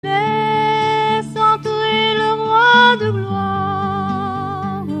Laisse entrer le roi de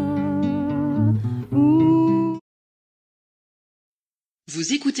gloire.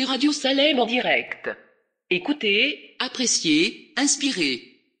 Vous écoutez Radio Salem en direct. Écoutez, appréciez, inspirez.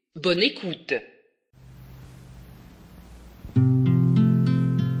 Bonne écoute.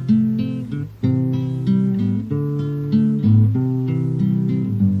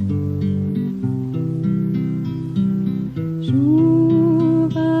 Jour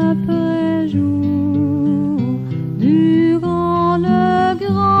après jour, durant le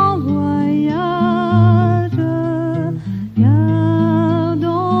grand voyage,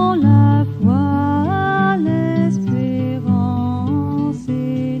 gardons la foi, l'espérance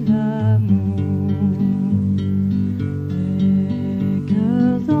et l'amour. Les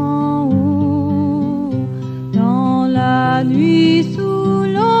cœurs en haut, dans la nuit sous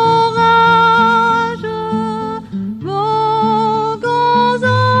l'orage, voguons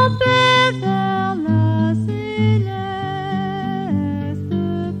en paix vers la céleste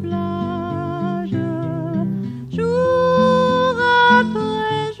plage. Jour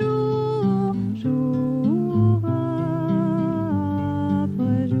après jour, jour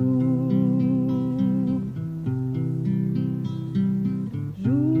après jour,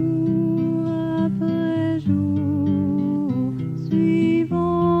 jour après jour,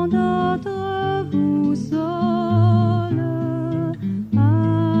 suivons notre boussole.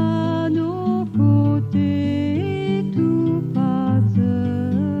 À nos côtés, tout passe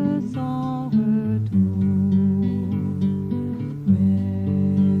sans retour. Mais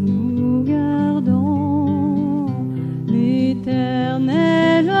nous gardons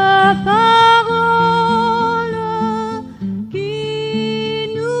l'éternelle parole qui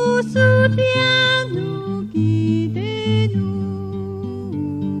nous soutient, nous guide et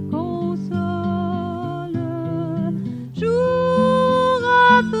nous console. Jour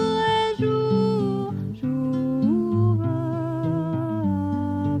après jour, jour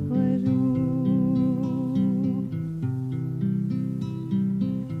après jour,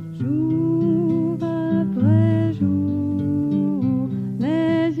 jour après jour,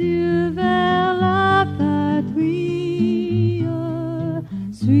 les yeux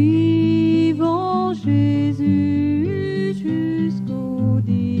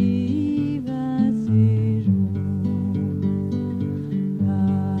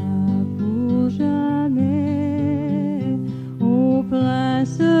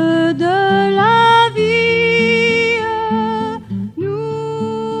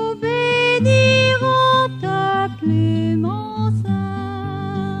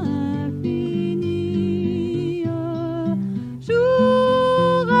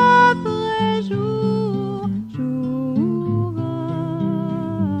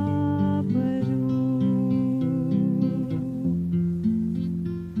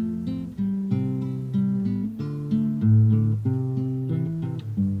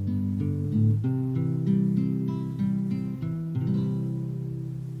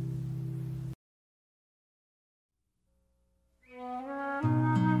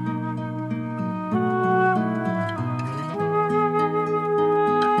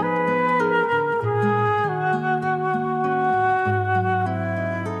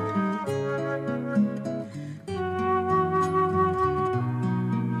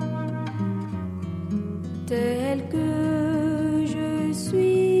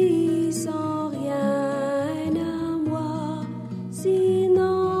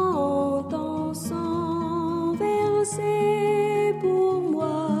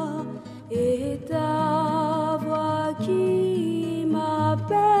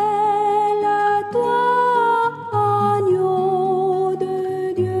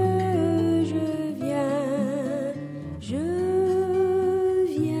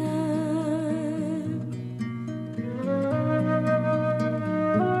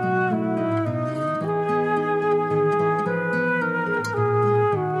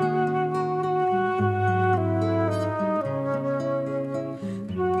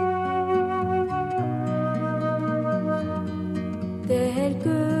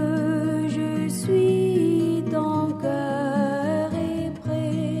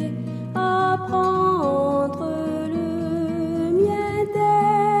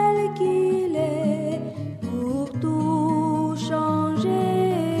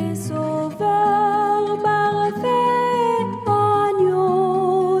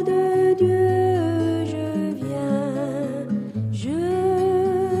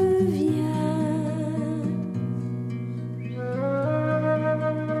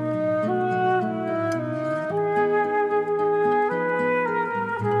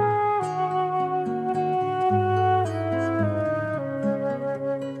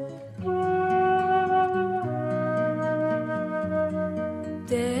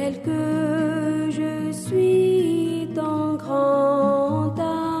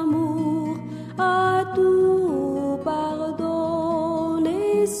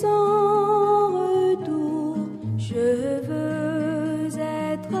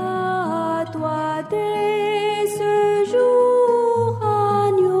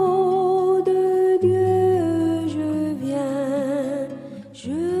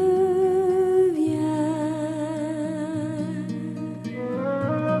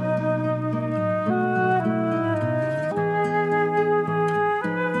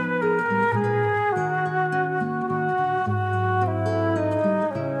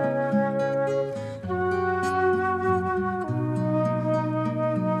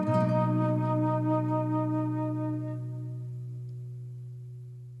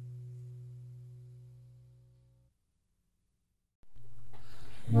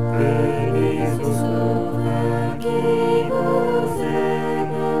ce sauveur qui vous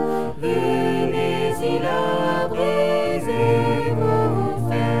aime, venez, il a brisé vos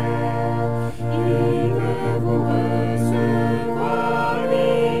fers. Il veut vous recevoir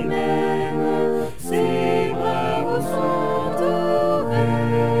lui-même, ses bras vous sont ouverts.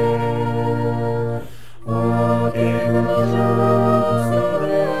 Oh, quel beau jour,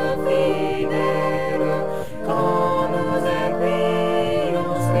 sauveur fidèle, quand nous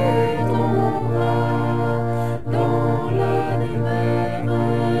appuyons sur ton bras, dans la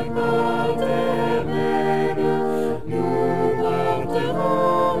demeure paternelle, nous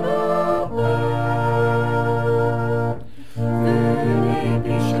porterons nos pas. Venez,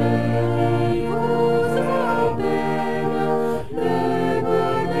 pécheurs, il vous appelle, le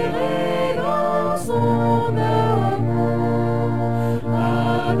bonheur est dans son amour.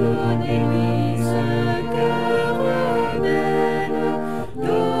 Donnez-lui ce cœur rebelle,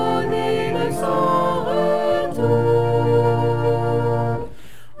 donnez-le sans retour.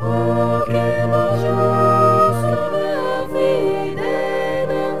 Oh, quel beau jour, sauveur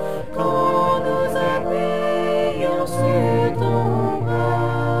fidèle, quand nous appuyons sur ton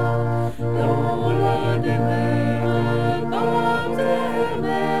bras,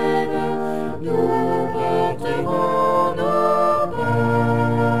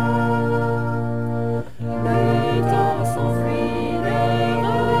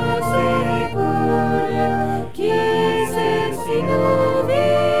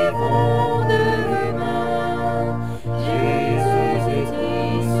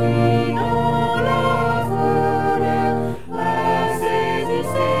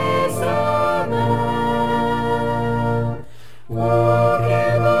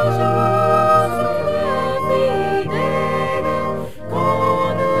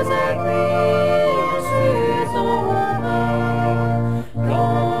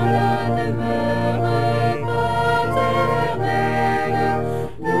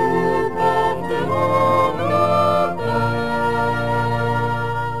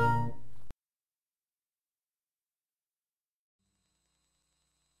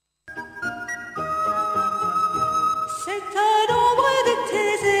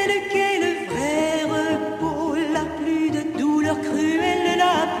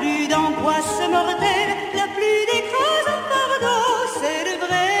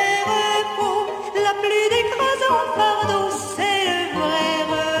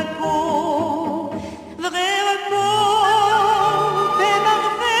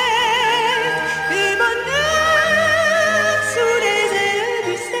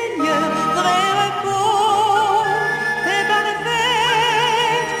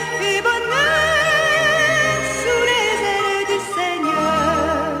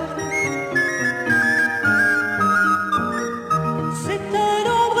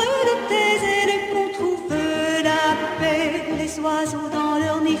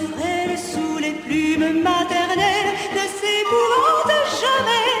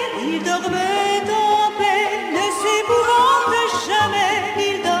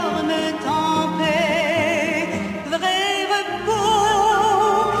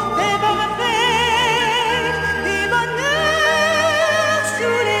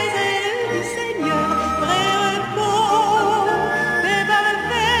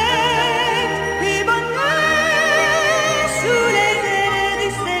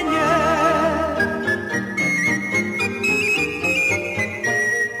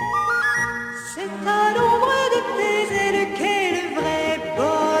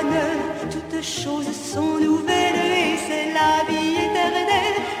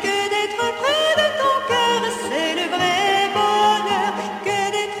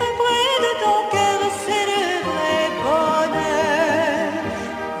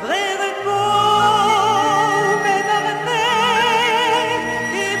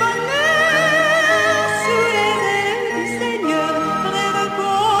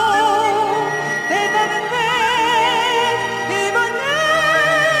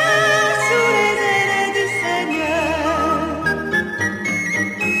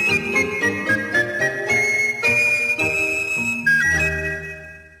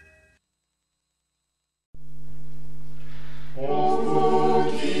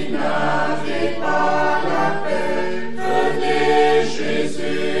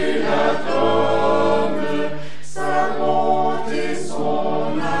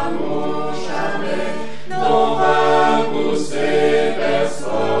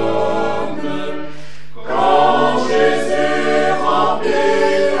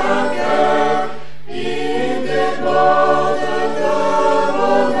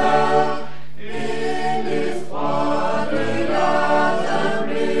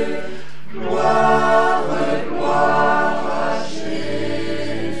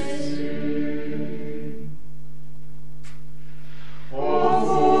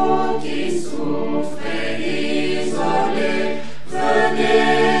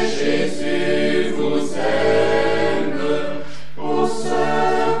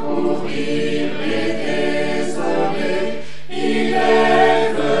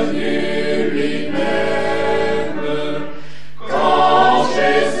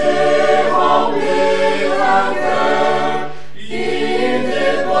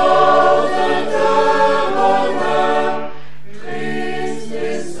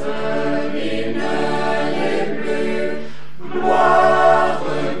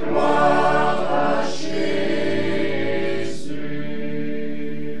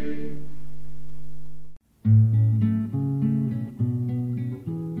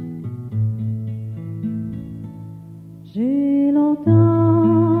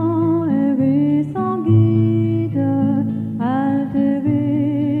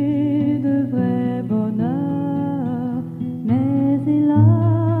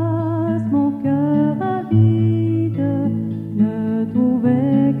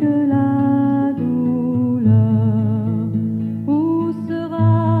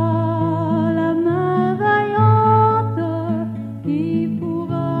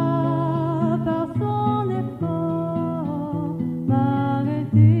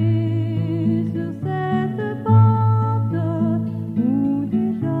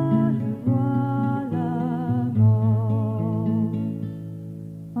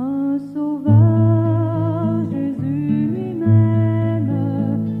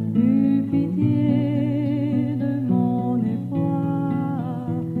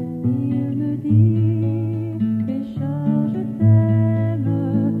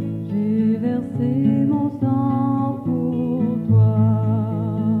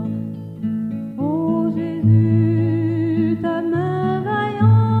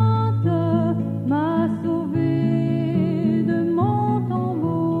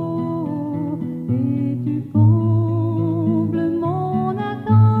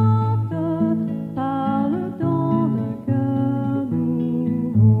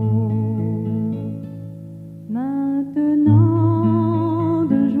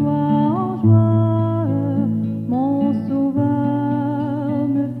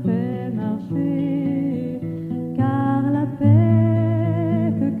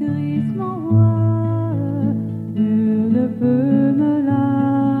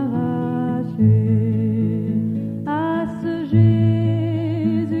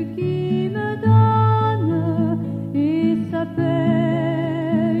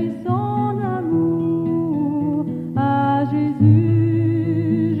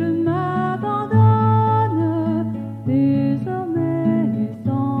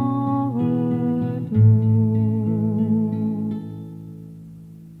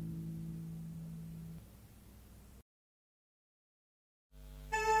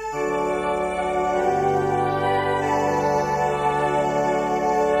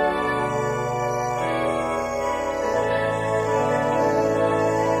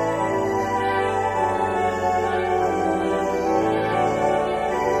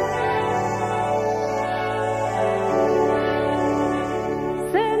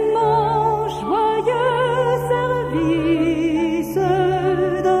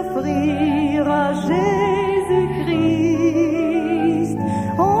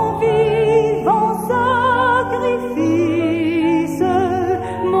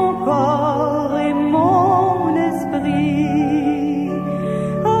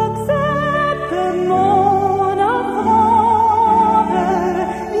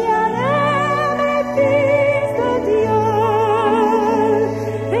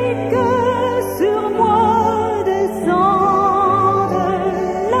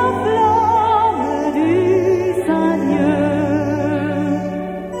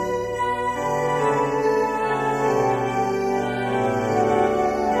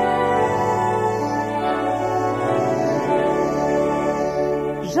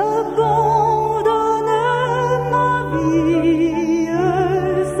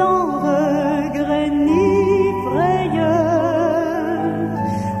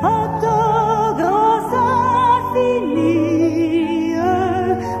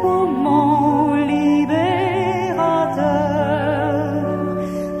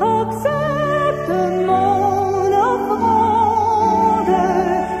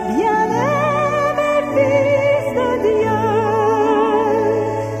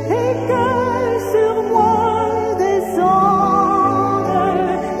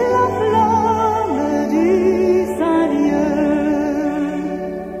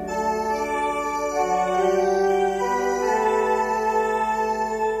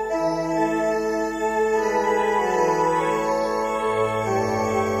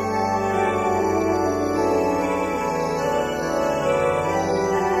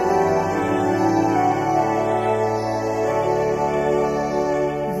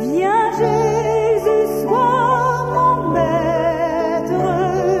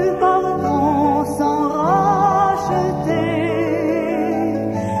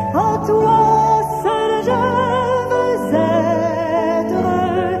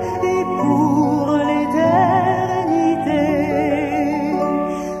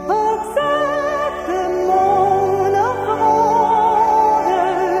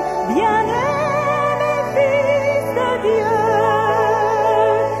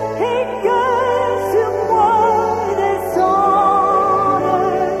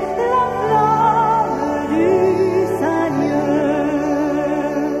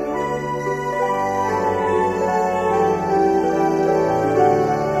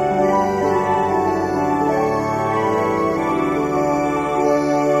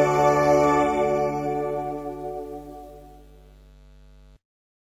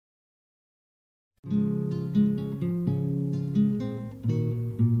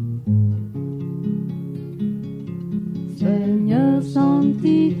 Seigneur,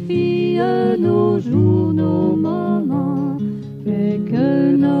 sanctifie nos jours, nos moments, fais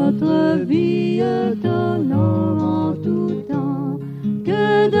que notre vie t'honore en tout temps,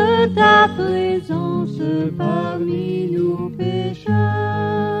 que de ta présence parmi nous pécheurs,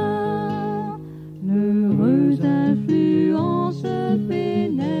 l'heureuse influence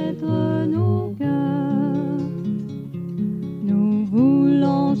pénètre nos cœurs. Nous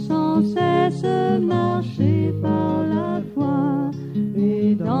voulons sans cesse marcher par la foi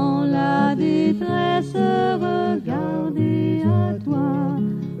et dans la détresse regarder à toi,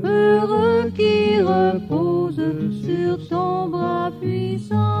 heureux qui repose sur ton bras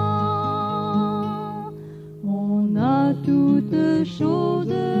puissant. On a toutes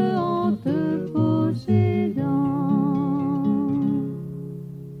choses en te possédant.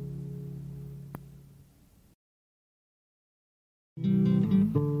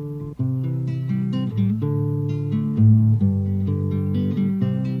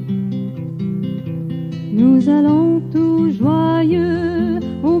 Nous allons tout joyeux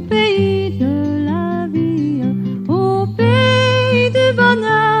au pays de la vie, au pays du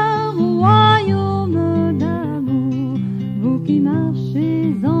bonheur, au royaume d'amour. Vous qui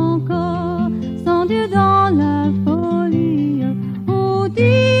marchez encore sans Dieu dans la folie, oh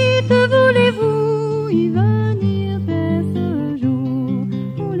dites, voulez-vous y venir dès ce jour?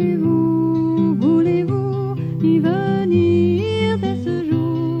 Voulez-vous y venir dès ce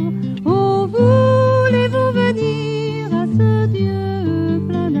jour? Oh, voulez-vous venir à ce Dieu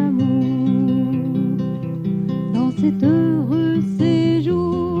plein d'amour? Dans cet heureux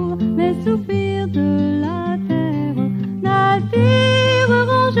séjour, les soupirs de la terre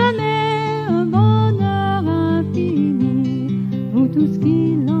n'altéreront jamais un bonheur infini. Vous tous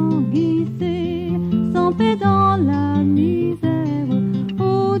qui languissez sans paix dans la misère,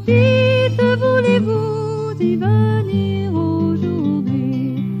 oh dites, voulez-vous y venir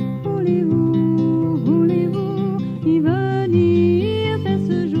aujourd'hui? Voulez-vous y venir dès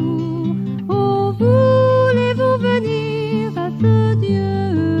ce jour? Oh, voulez-vous venir à ce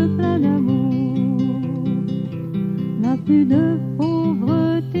Dieu plein d'amour? Là plus de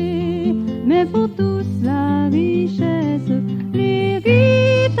pauvreté, mais pour tous la richesse,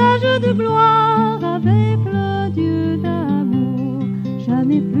 l'héritage de gloire avec le Dieu d'amour.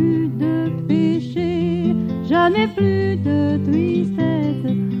 Jamais plus de péché, jamais plus de tristesse.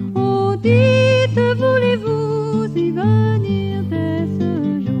 Oh, dites, voulez-vous y venir dès ce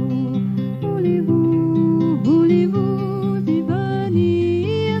jour? Voulez-vous y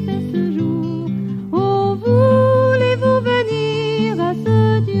venir dès ce jour? Oh, voulez-vous venir à ce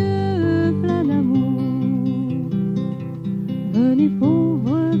Dieu plein d'amour? Venez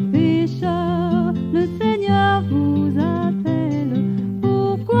pauvres pécheurs,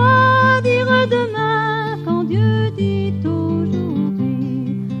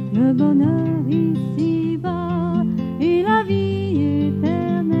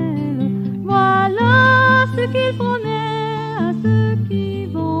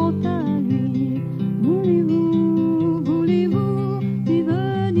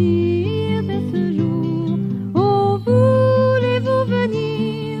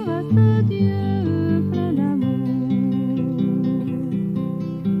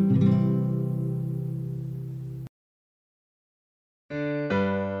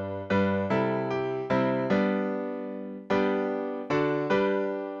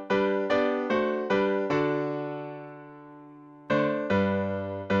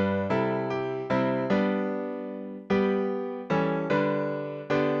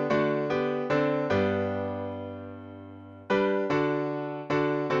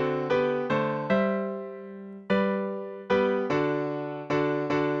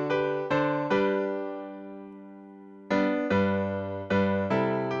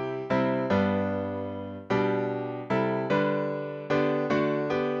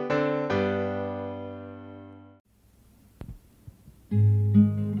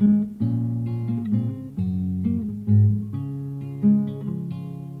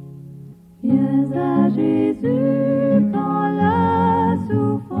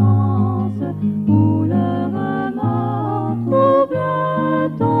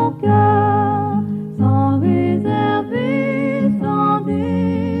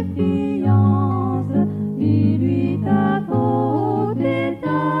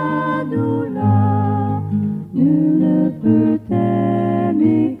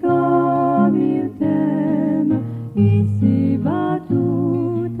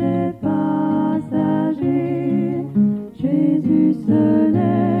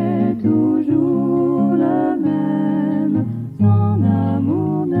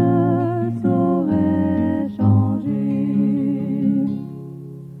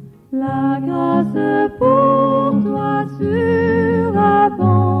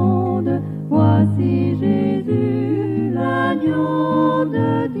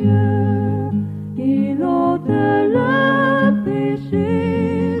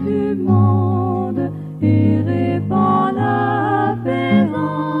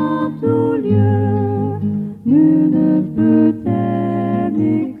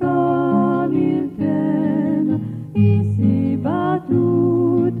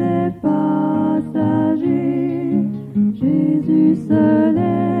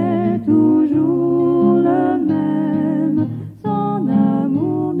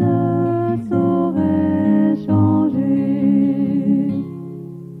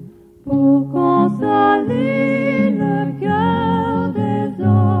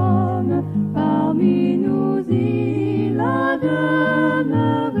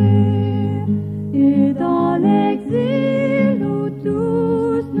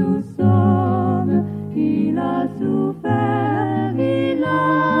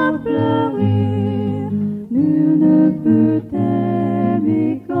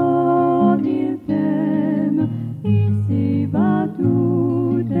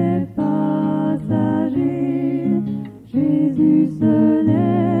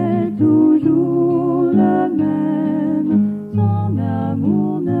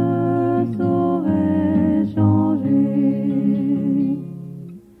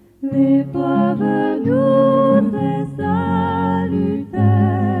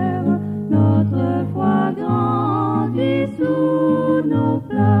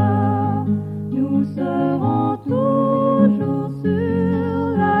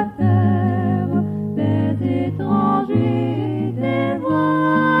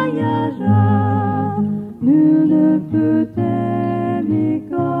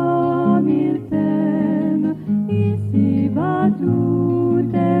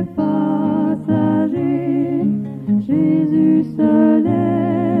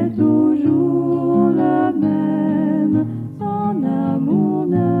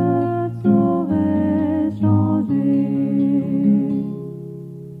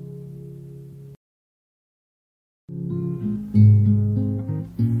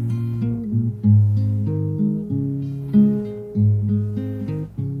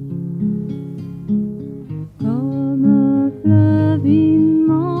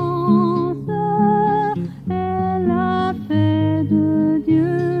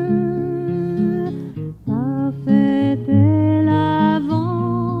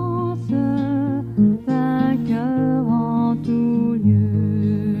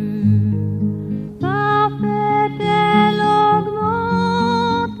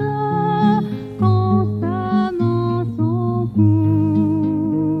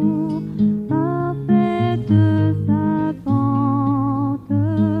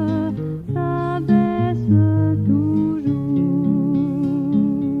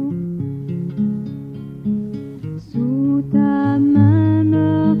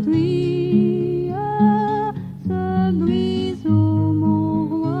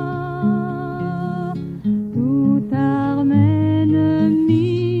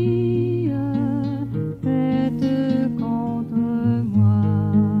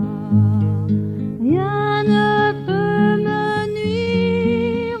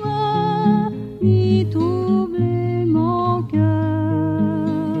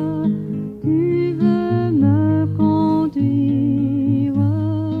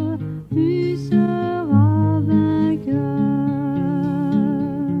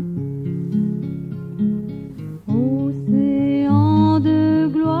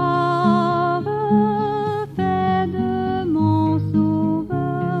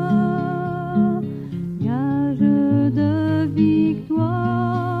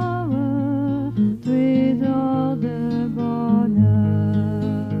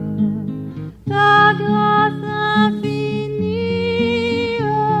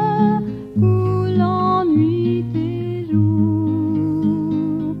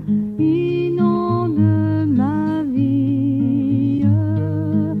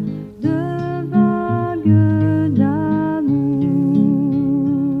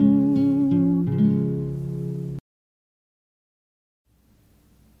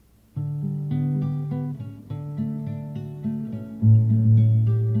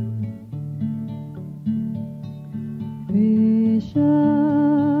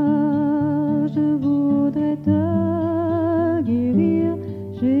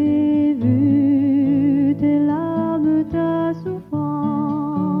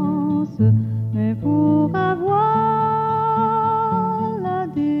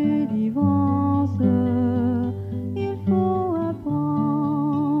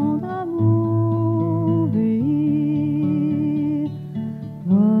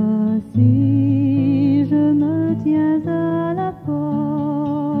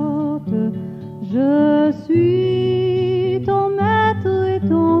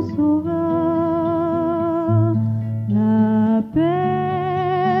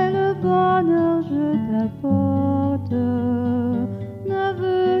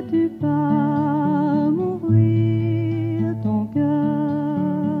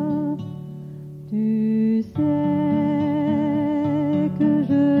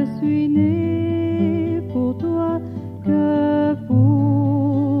 suis née pour toi, que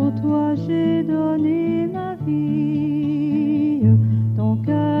pour toi j'ai donné ma vie. Ton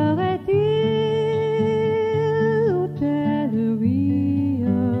cœur est-il hôtellerie,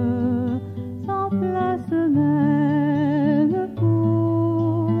 sans place même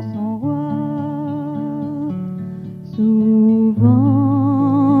pour son roi? Souvent,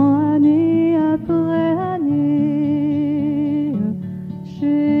 année après année,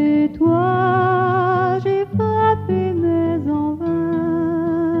 chez toi j'ai frappé mais en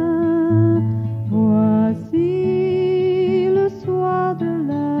vain. Voici le soir de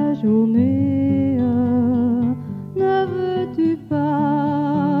la journée, ne veux-tu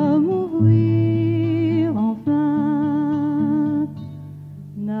pas m'ouvrir enfin?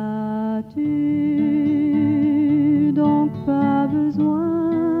 N'as-tu donc pas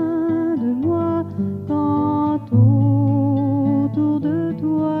besoin de moi quand autour de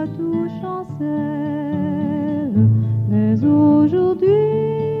toi tout chancelle? Mais aujourd'hui,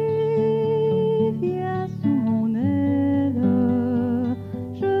 viens sous mon aile,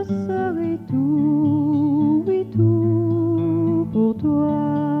 je serai tout, oui tout pour toi.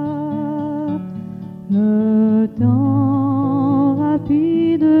 Le temps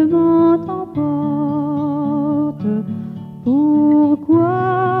rapidement t'emporte.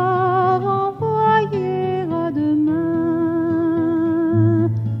 Pourquoi renvoyer à demain?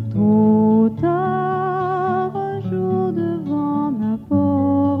 Trop tard, un jour devant ma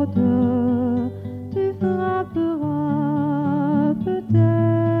porte, tu frapperas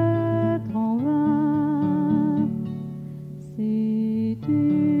peut-être en vain. Si tu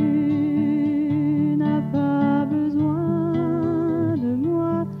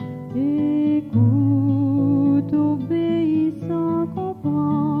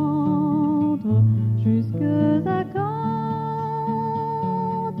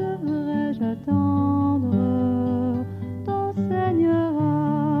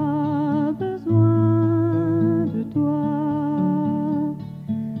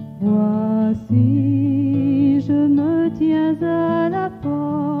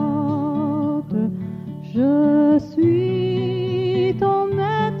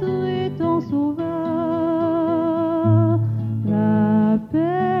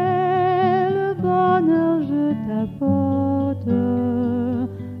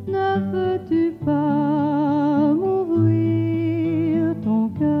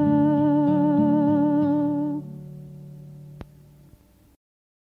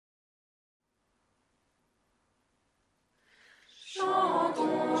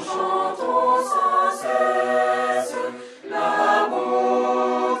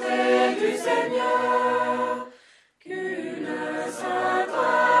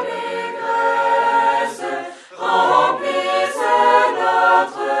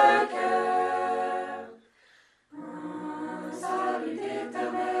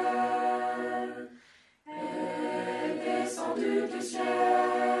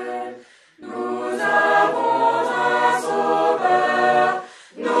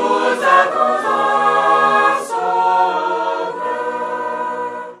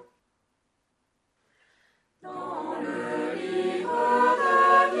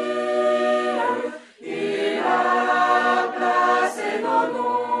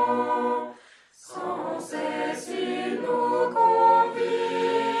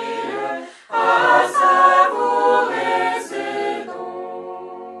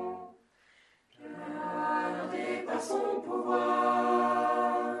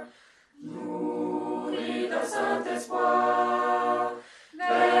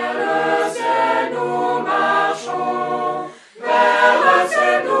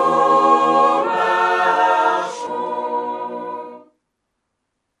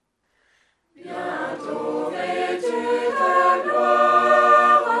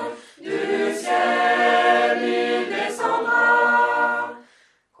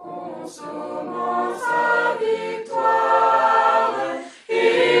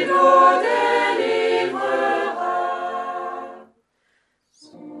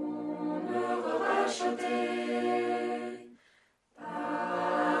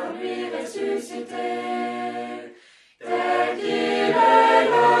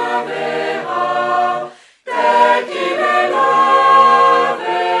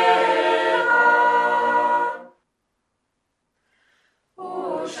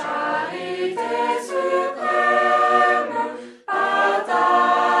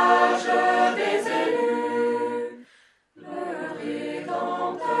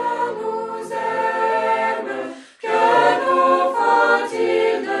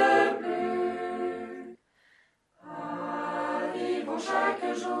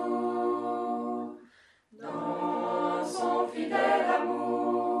jour. Dans son fidèle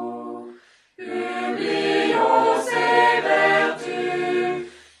amour, publions ses vertus,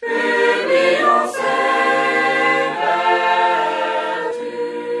 publions ses vertus.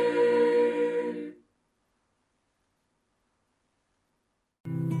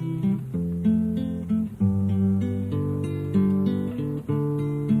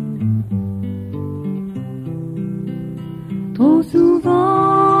 Trop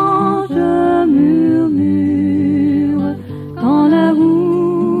souvent je murmure quand la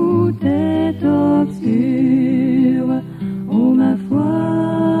route est obscure. Oh, ma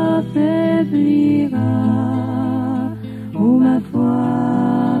foi faiblira, oh, ma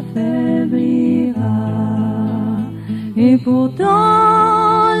foi faiblira. Et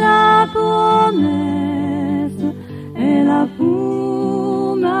pourtant la promesse est là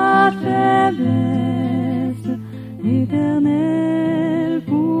pour ma faiblesse. L'éternel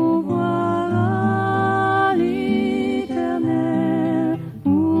pourvoira, l'éternel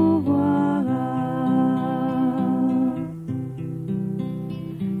pourvoira.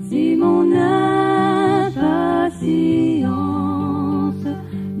 Si mon impatience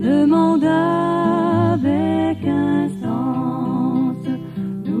demande avec instance,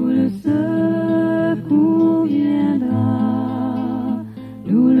 d'où le secours viendra,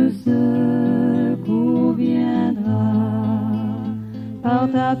 d'où le secours viendra. Par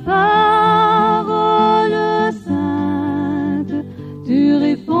ta parole sainte, tu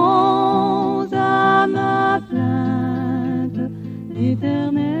réponds à ma plainte.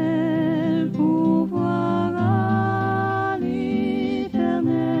 L'Éternel pourvoira,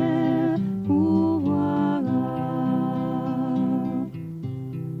 l'Éternel pourvoira.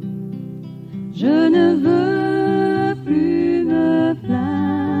 Je ne veux plus me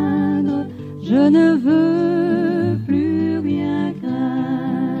plaindre, je ne veux plus rien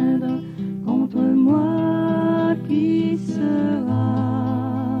craindre. Contre moi qui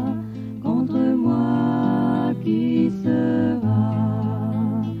sera, contre moi qui sera.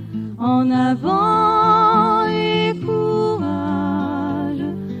 En avant et courage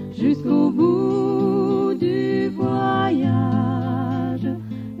jusqu'au bout du voyage.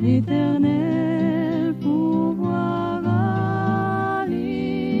 L'Éternel pourvoira,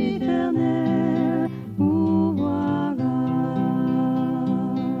 l'Éternel pourvoira.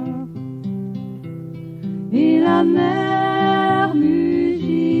 Et la mer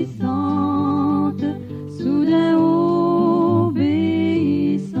mugissante, soudain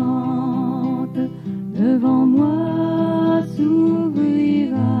obéissante, devant moi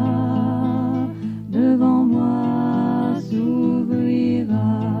s'ouvrira, devant moi s'ouvrira.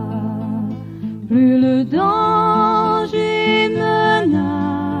 Plus le danger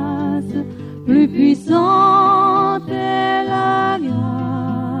menace, plus puissante est la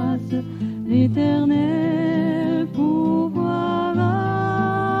grâce. L'Éternel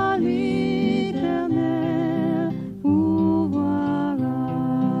pourvoira, l'Éternel pourvoira.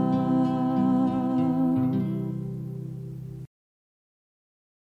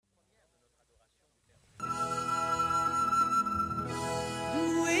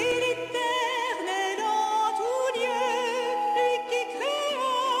 Louez l'Éternel en tout lieu, lui qui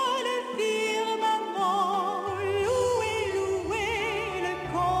créa le firmament. Louez, louez-le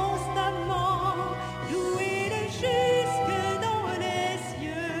constamment,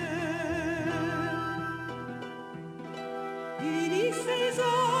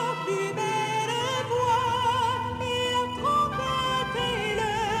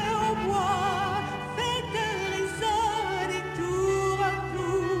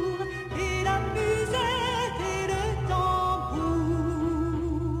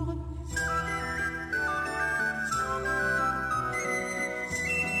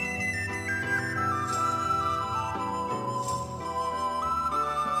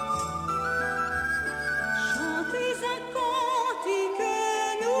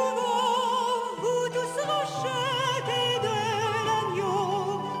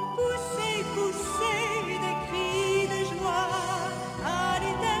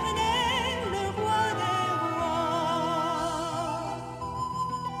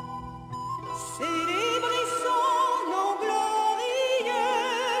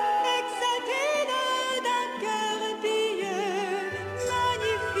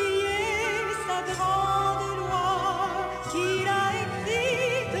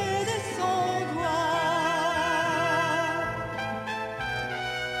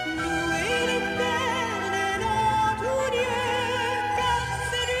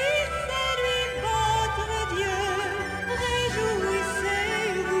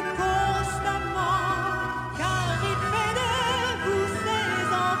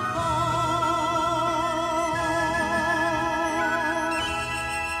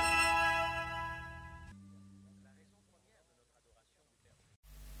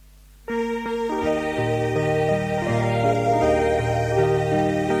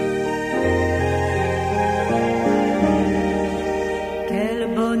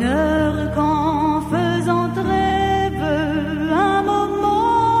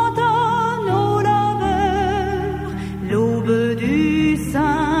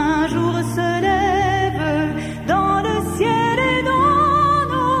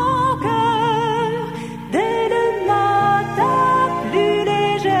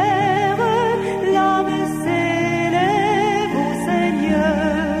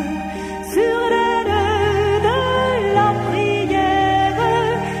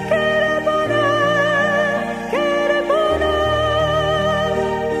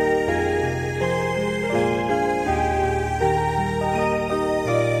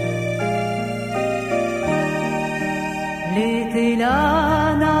 C'était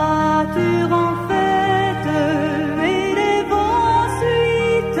la nature en fête et les vents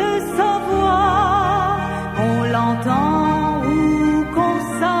suivent sa voix. On l'entend où qu'on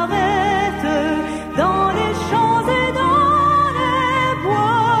s'arrête, dans les champs et dans les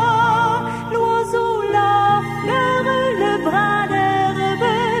bois. L'oiseau, la fleur, le brin d'herbe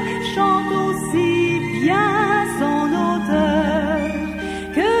chante aussi bien son auteur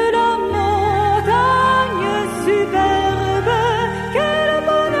que la montagne superbe. Quel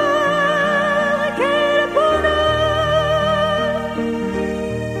bonheur, quel bonheur!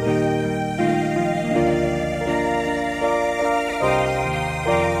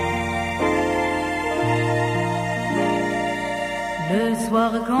 Le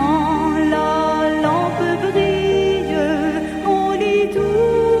soir quand la lampe brille, on lit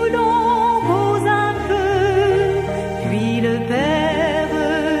tout, l'on cause un peu, puis le père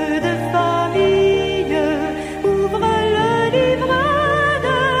de famille ouvre le livre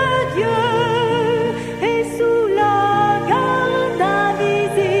de Dieu, et sous la garde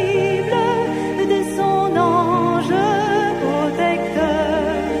invisible de son ange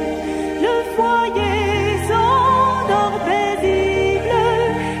protecteur, le foyer s'endort paisible.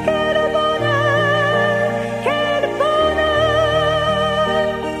 Quel bonheur, quel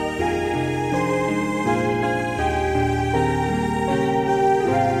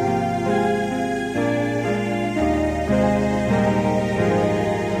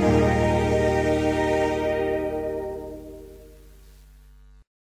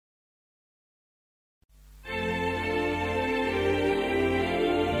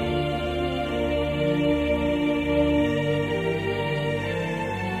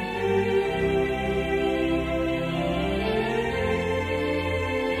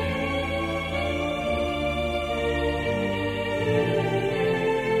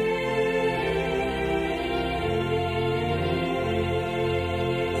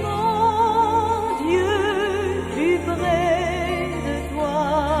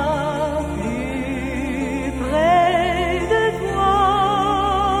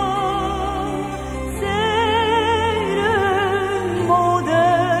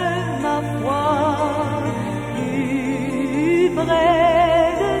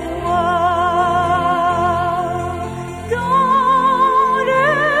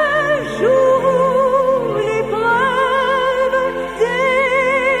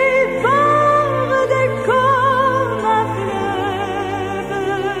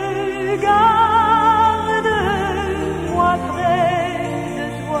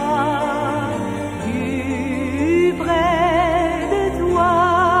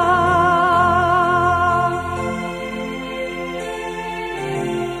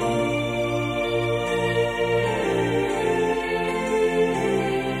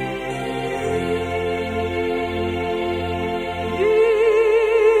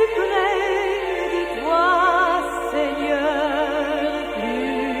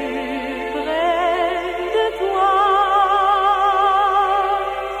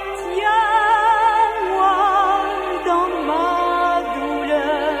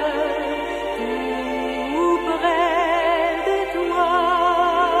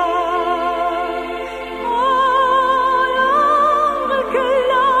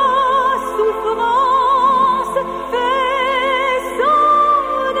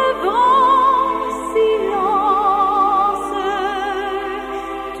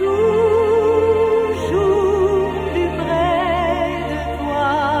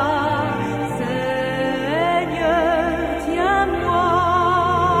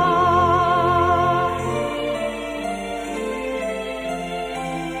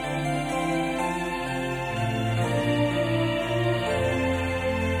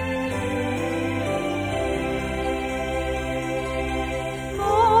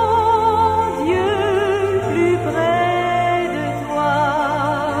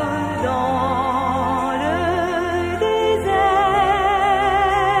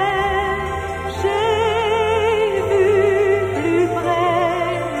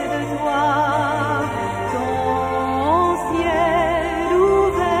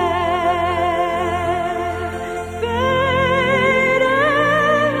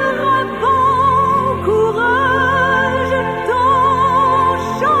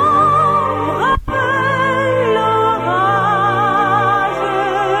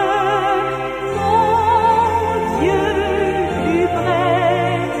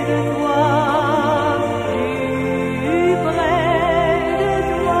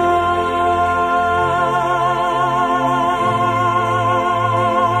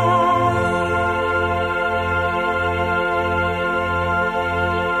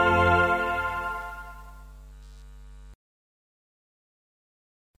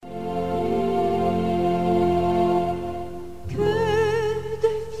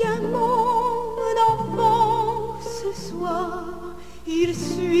il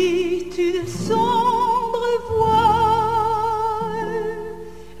suit une sombre voie,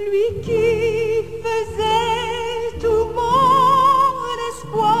 lui qui faisait tout mon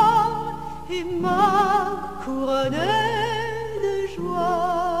espoir et ma couronne de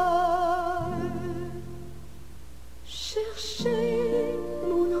joie. Cherchez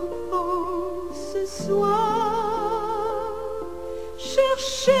mon enfant ce soir,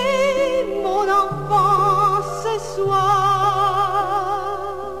 cherchez mon enfant ce soir.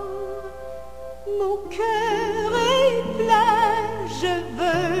 Mon cœur est plein, je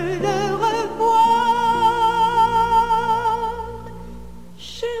veux le revoir.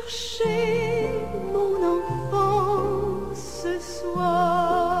 Cherchez mon enfant ce soir.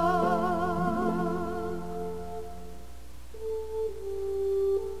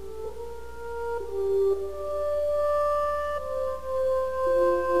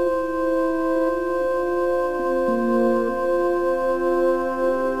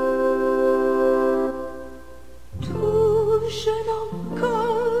 Tout jeune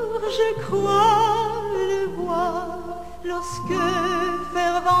encore, je crois le voir, lorsque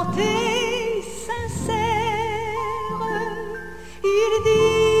fervent et sincère, il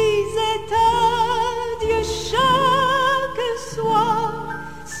disait à Dieu chaque soir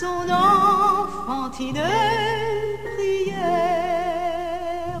son enfantine prière.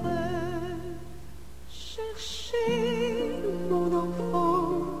 Cherchez mon enfant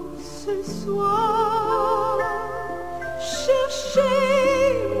ce soir,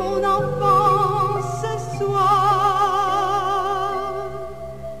 cherchez mon enfant ce soir.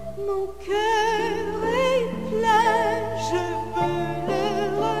 Mon cœur est plein, je veux le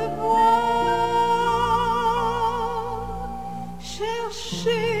revoir.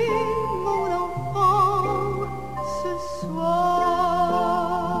 Cherchez mon enfant ce soir.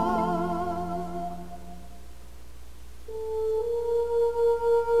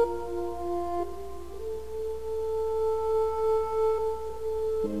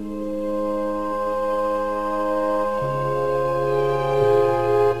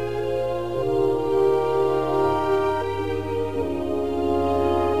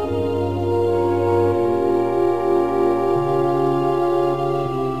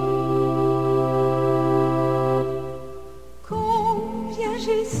 Combien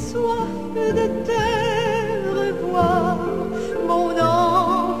j'ai soif de te revoir, mon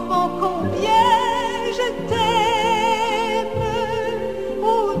enfant, combien je t'aime.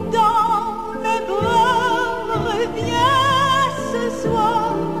 Oh, dans mes bras, reviens ce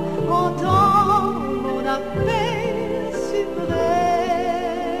soir, entends mon appel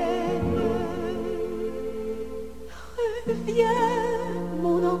suprême. Reviens,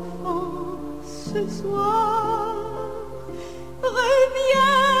 mon enfant, ce soir.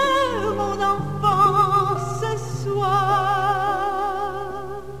 Reviens, mon enfant, ce soir.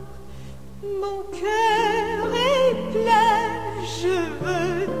 Mon cœur est plein, je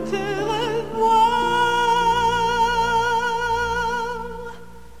veux te revoir.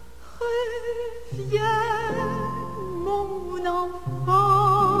 Reviens, mon enfant,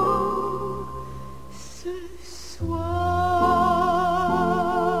 ce soir.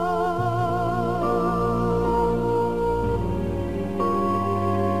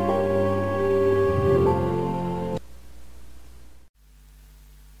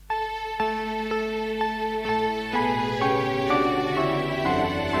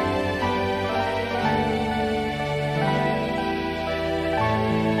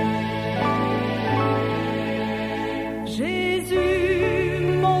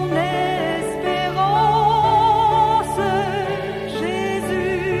 Jésus, mon espérance,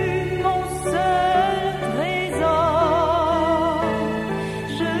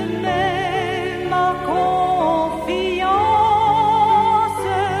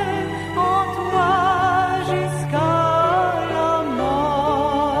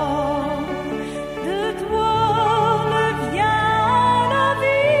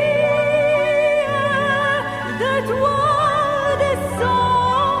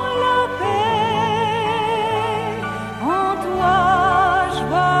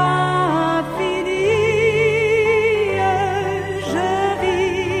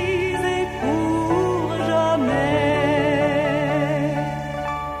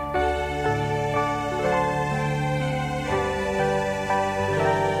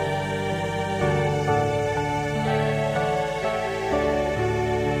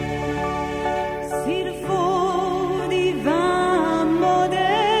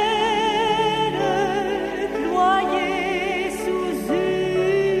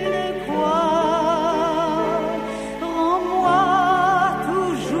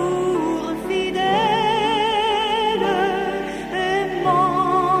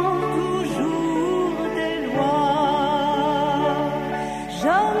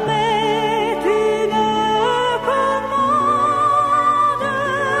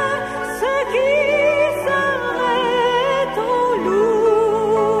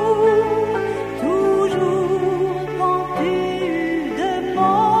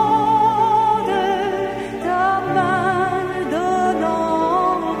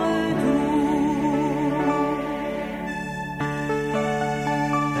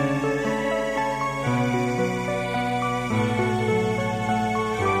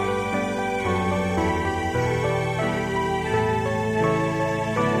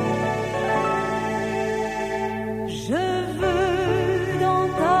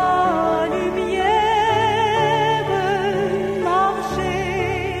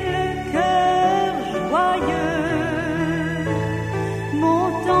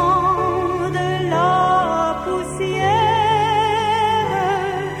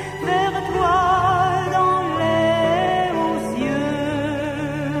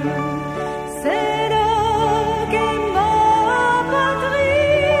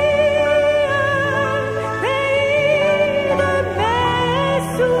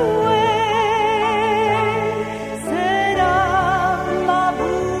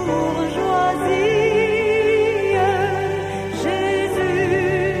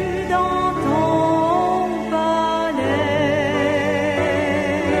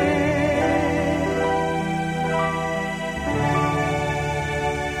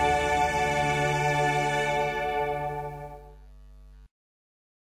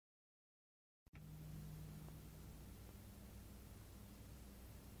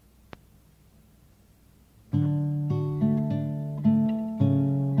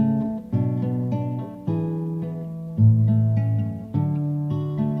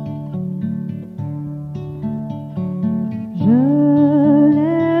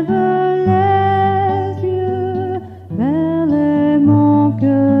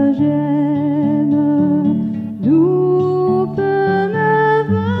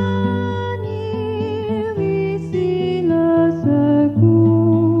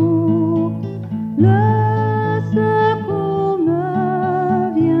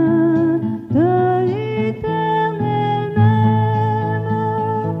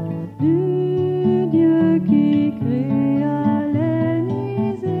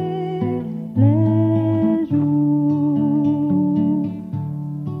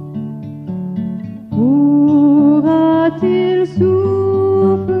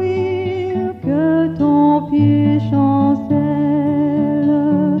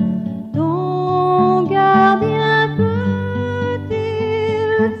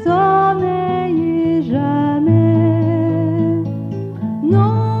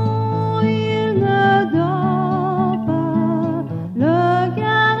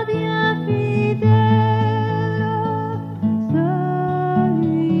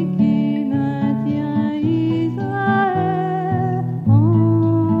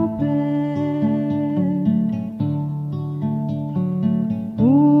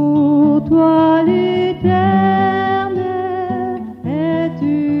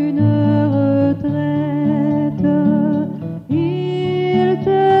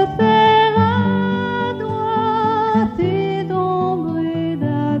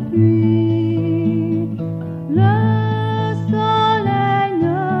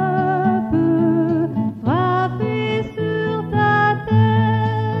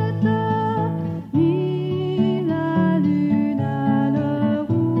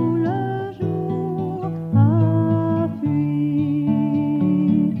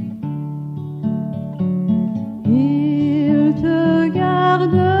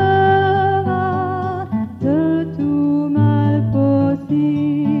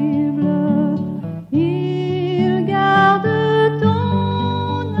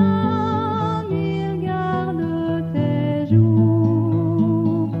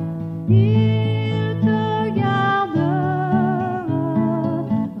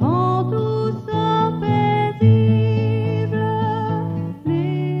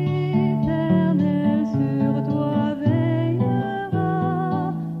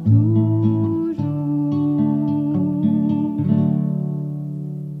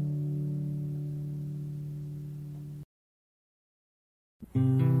 La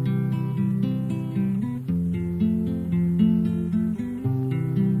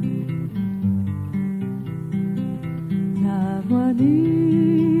voix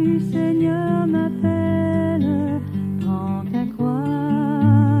du Seigneur m'appelle, prends ta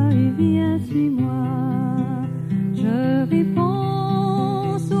croix et viens, suis-moi. Je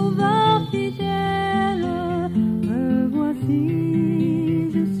réponds, Sauveur fidèle, me voici,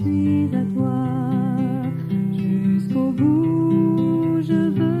 je suis à toi. Jusqu'au bout, je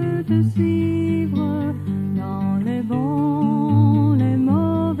veux te suivre, dans les bons, les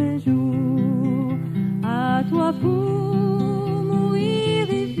mauvais jours. À toi pour mourir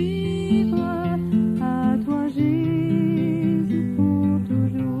et vivre, à toi Jésus pour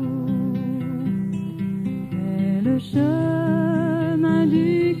toujours. Mais le chemin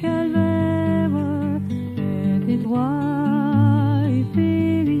du calvaire est étroit et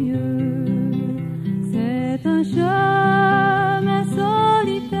périlleux. C'est un chemin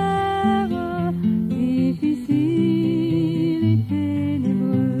solitaire, difficile et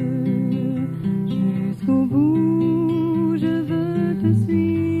ténébreux. Jusqu'au bout, je veux te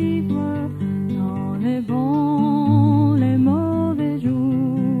suivre, dans les bons, les mauvais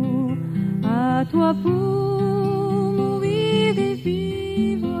jours. À toi pour mourir et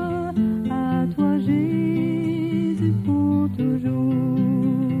vivre, à toi Jésus pour toujours.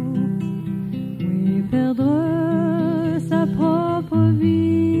 Oui, perdre sa propre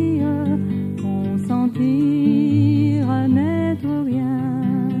vie, consentir à n'être rien,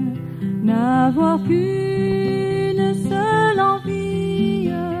 n'avoir qu'une seule envie,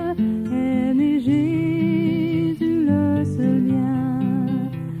 aimer Jésus le seul bien.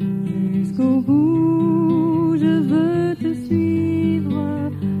 Jusqu'au bout, je veux te suivre,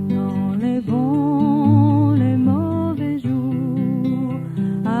 dans les bons, les mauvais jours.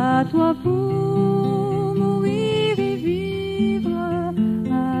 À toi pour mourir et vivre,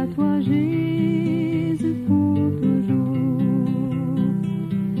 à toi Jésus pour toujours.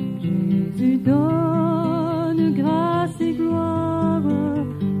 Jésus donne grâce et gloire,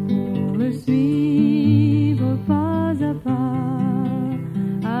 pour le suivre pas à pas.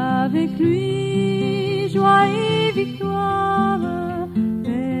 Avec lui, joie et victoire,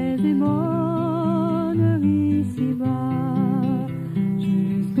 paix et bonheur ici-bas.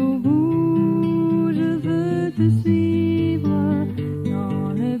 Jusqu'au bout,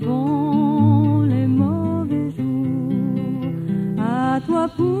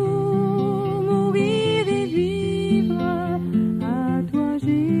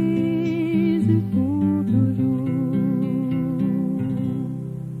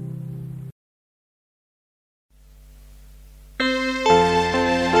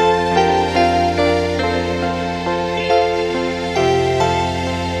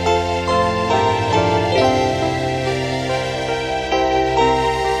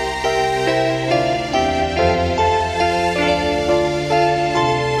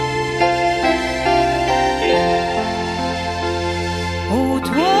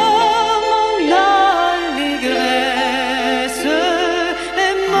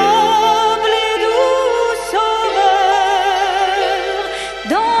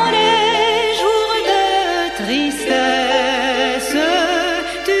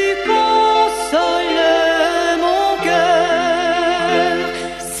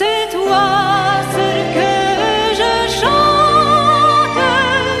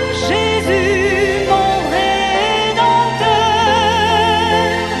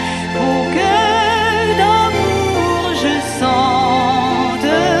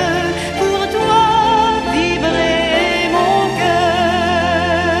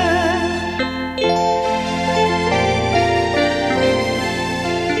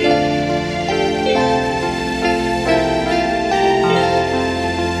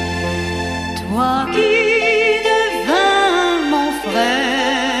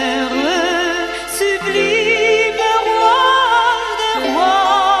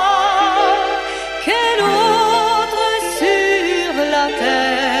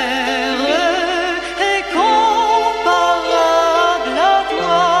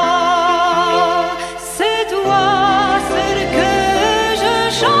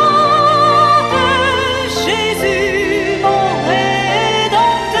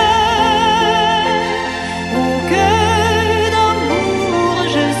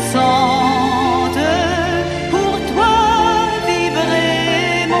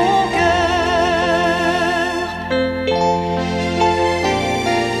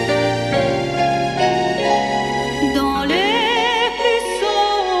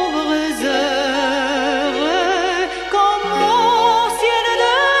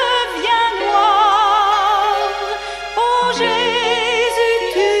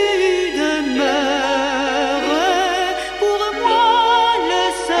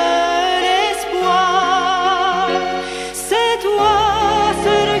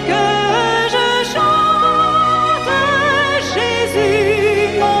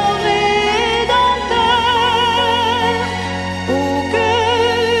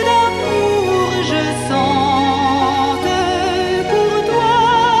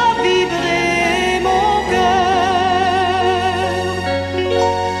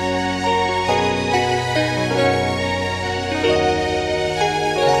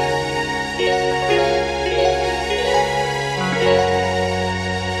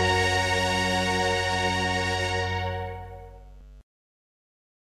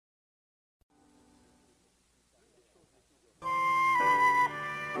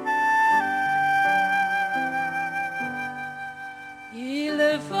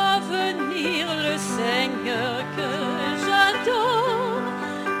 va venir le Seigneur que j'adore.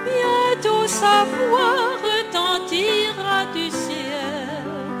 Bientôt sa voix retentira du ciel.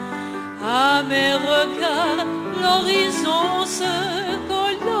 À mes regards, l'horizon se